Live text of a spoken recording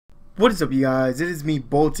What is up, you guys? It is me,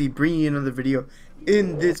 Bolty, bringing you another video.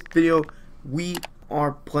 In this video, we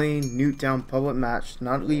are playing Nuketown Public Match.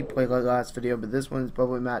 Not League Play like last video, but this one is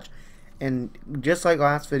Public Match. And just like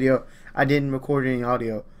last video, I didn't record any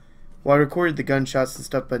audio. Well, I recorded the gunshots and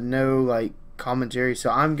stuff, but no like commentary. So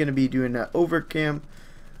I'm gonna be doing an overcam.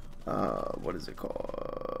 What is it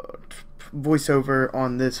called? Voiceover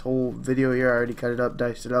on this whole video here. I already cut it up,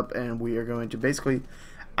 diced it up, and we are going to basically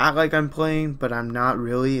act like I'm playing, but I'm not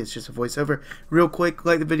really. It's just a voiceover. Real quick,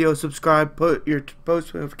 like the video, subscribe, put your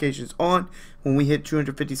post notifications on. When we hit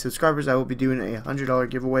 250 subscribers, I will be doing a $100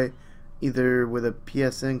 giveaway, either with a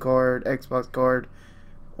PSN card, Xbox card,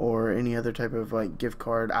 or any other type of like gift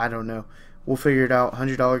card. I don't know. We'll figure it out.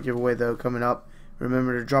 $100 giveaway though coming up.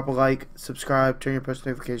 Remember to drop a like, subscribe, turn your post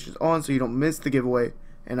notifications on so you don't miss the giveaway.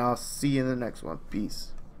 And I'll see you in the next one.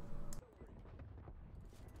 Peace.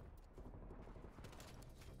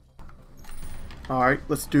 Alright,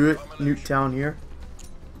 let's do it. Nuketown here.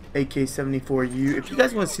 AK-74U. If you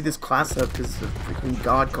guys want to see this class up, this is a freaking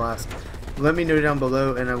god class, let me know down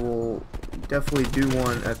below and I will definitely do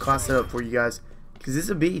a class setup for you guys. Because it's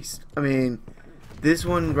a beast. I mean, this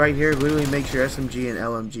one right here literally makes your SMG an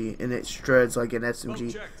LMG. And it shreds like an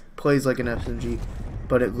SMG. Plays like an SMG.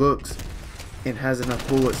 But it looks and has enough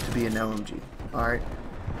bullets to be an LMG. Alright.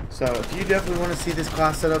 So if you definitely want to see this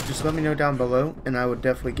class setup, just let me know down below and I would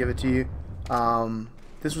definitely give it to you.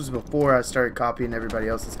 This was before I started copying everybody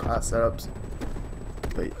else's class setups,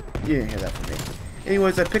 but you didn't hear that from me.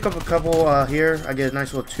 Anyways, I pick up a couple here. I get a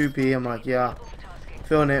nice little 2P. I'm like, yeah,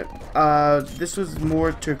 feeling it. This was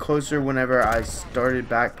more to closer whenever I started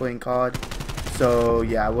back playing COD. So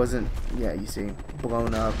yeah, I wasn't, yeah, you see,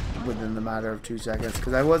 blown up within the matter of 2 seconds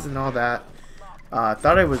because I wasn't all that. I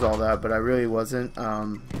thought I was all that, but I really wasn't.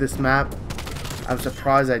 This map, I'm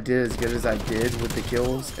surprised I did as good as I did with the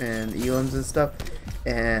kills and elims and stuff.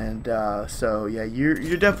 And so yeah, you're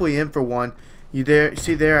definitely in for one. See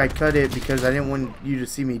there, I cut it because I didn't want you to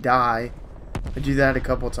see me die. I do that a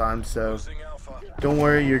couple times, so don't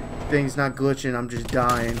worry, your thing's not glitching. I'm just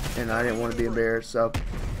dying, and I didn't want to be embarrassed. So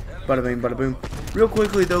bada bing, bada boom. Real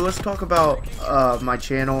quickly though, let's talk about my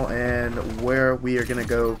channel and where we are gonna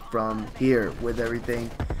go from here with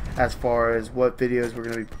everything, as far as what videos we're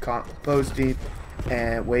gonna be posting.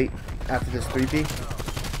 And wait, after this 3P,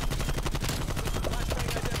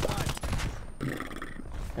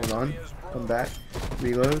 hold on, come back,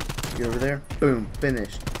 reload, get over there, boom,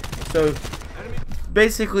 finished. So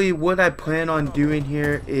basically what I plan on doing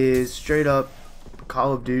here is straight up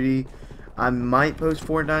Call of Duty. I might post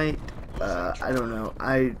Fortnite, I don't know,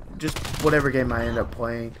 I just whatever game I end up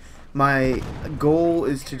playing. My goal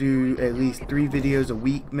is to do at least 3 videos a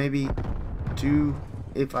week, maybe 2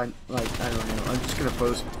 if I like. I don't know, I'm just gonna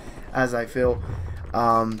post as I feel,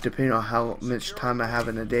 depending on how much time I have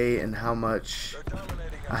in a day and how much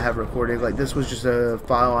I have recorded. Like this was just a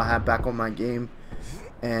file I had back on my game,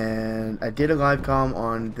 and I did a live comm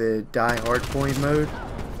on the die hardpoint mode,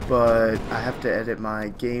 but I have to edit my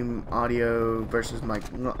game audio versus my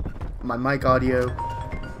mic audio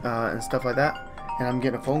and stuff like that. And I'm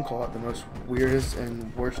getting a phone call at the most weirdest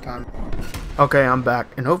and worst time. Okay, I'm back,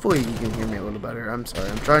 and hopefully you can hear me a little better. I'm sorry,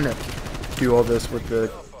 I'm trying to do all this with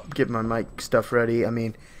the get my mic stuff ready. I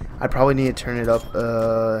mean, I probably need to turn it up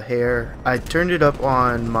hair. I turned it up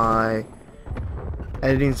on my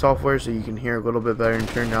editing software so you can hear a little bit better and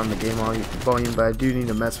turn down the game volume, but I do need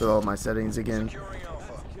to mess with all my settings again.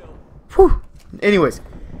 Whew. Anyways,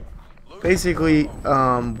 basically,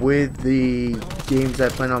 with the games I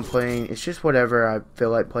plan on playing, it's just whatever I feel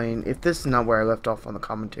like playing. If this is not where I left off on the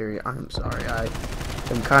commentary, I'm sorry. I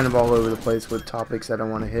am kind of all over the place with topics I don't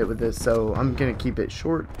want to hit with this, so I'm going to keep it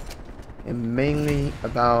short and mainly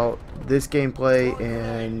about this gameplay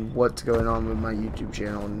and what's going on with my YouTube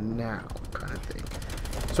channel now, kind of thing.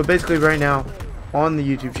 So basically right now, on the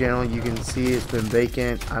YouTube channel, you can see it's been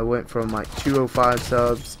vacant. I went from like 205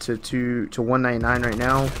 subs to 199 right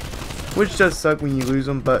now, which does suck when you lose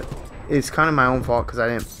them, but it's kind of my own fault because I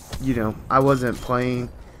didn't, you know, I wasn't playing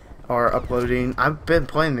or uploading. I've been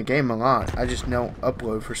playing the game a lot, I just don't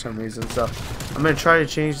upload for some reason. So I'm going to try to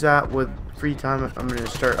change that with free time. I'm going to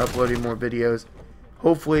start uploading more videos,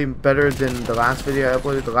 hopefully better than the last video I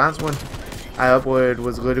uploaded. The last one I uploaded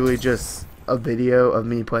was literally just a video of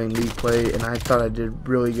me playing League Play, and I thought I did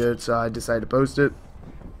really good, so I decided to post it.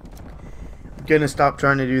 I'm gonna stop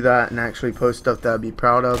trying to do that and actually post stuff that I'd be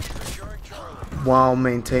proud of while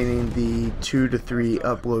maintaining the 2 to 3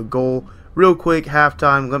 upload goal. Real quick,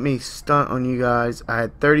 halftime, let me stunt on you guys. I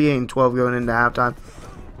had 38 and 12 going into halftime.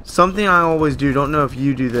 Something I always do, don't know if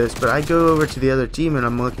you do this, but I go over to the other team and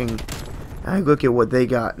I'm looking And I look at what they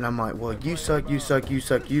got, and I'm like, well, you suck, you suck, you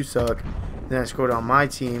suck, you suck. Then I scroll down my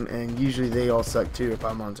team, and usually they all suck too if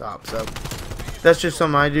I'm on top. So that's just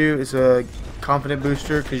something I do. It's a confident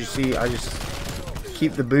booster, because you see, I just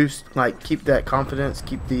keep the boost, like keep that confidence,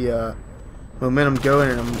 keep the momentum going,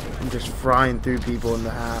 and I'm just frying through people in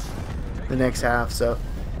the next half. So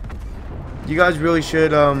you guys really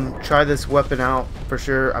should try this weapon out for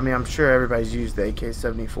sure. I mean, I'm sure everybody's used the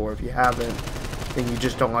AK-74. If you haven't, then you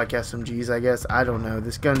just don't like SMGs, I guess. I don't know.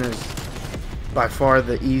 This gun is by far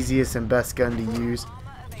the easiest and best gun to use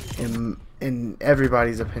in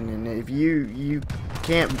everybody's opinion. If you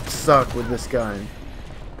can't suck with this gun,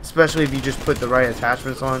 especially if you just put the right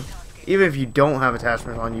attachments on. Even if you don't have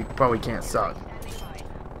attachments on, you probably can't suck.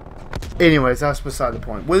 Anyways, that's beside the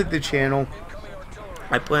point. With the channel,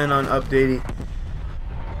 I plan on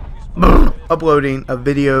uploading a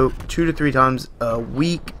video 2 to 3 times a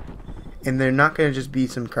week, and they're not going to just be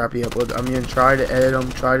some crappy uploads. I'm going to try to edit them,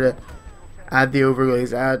 try to add the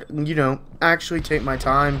overlays, you know, actually take my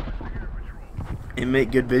time and make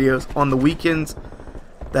good videos. On the weekends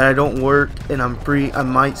that I don't work and I'm free, I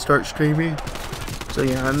might start streaming. So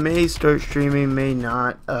yeah, I may start streaming, may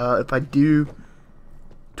not. If I do,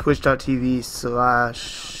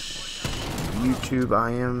 twitch.tv/YouTube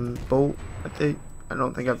I am Bolt, I think. I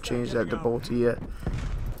don't think I've changed that to Bolty yet.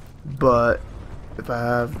 But if I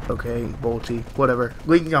have, okay, Bolty, whatever.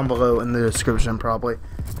 Link down below in the description probably.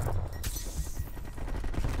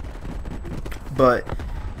 But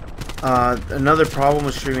another problem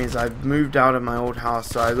with streaming is I've moved out of my old house,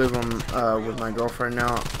 so I live on with my girlfriend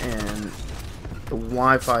now, and the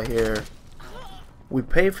Wi-Fi here, we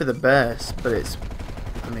pay for the best, but it's,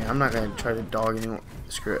 I mean, I'm not gonna try to dog anyone.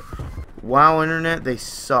 Screw it. WoW internet, they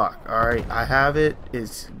suck. Alright, I have it.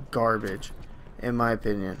 It's garbage, in my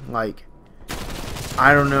opinion. Like,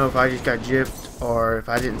 I don't know if I just got gypped or if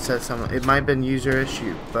I didn't set something. It might have been user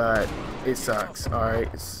issue, but it sucks. Alright,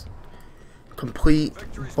 it's complete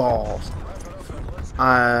balls.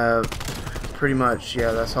 Pretty much,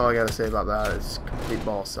 yeah, that's all I gotta say about that. It's complete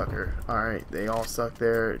ball sucker. Alright, they all suck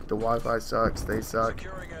there. The Wi-Fi sucks, they suck.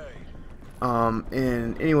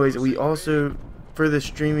 And anyways, we also, for the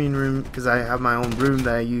streaming room, because I have my own room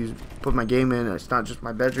that I use, put my game in, it's not just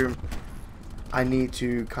my bedroom, I need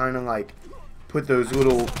to kind of like put those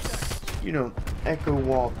little, you know, echo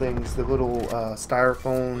wall things, the little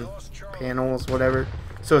styrofoam panels, whatever,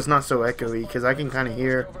 so it's not so echoey, because I can kind of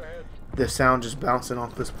hear the sound just bouncing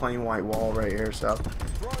off this plain white wall right here. So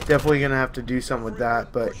definitely gonna have to do something with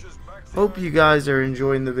that. But hope you guys are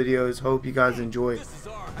enjoying the videos. Hope you guys enjoy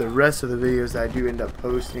the rest of the videos that I do end up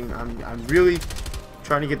posting. I'm really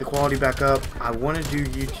trying to get the quality back up. I want to do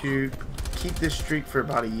YouTube, keep this streak for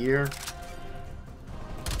about a year.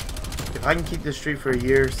 If I can keep this streak for a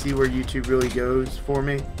year, see where YouTube really goes for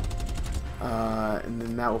me, and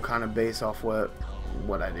then that will kind of base off what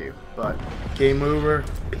I do. But game over,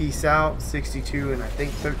 peace out. 62 and I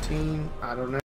think 13, I don't know.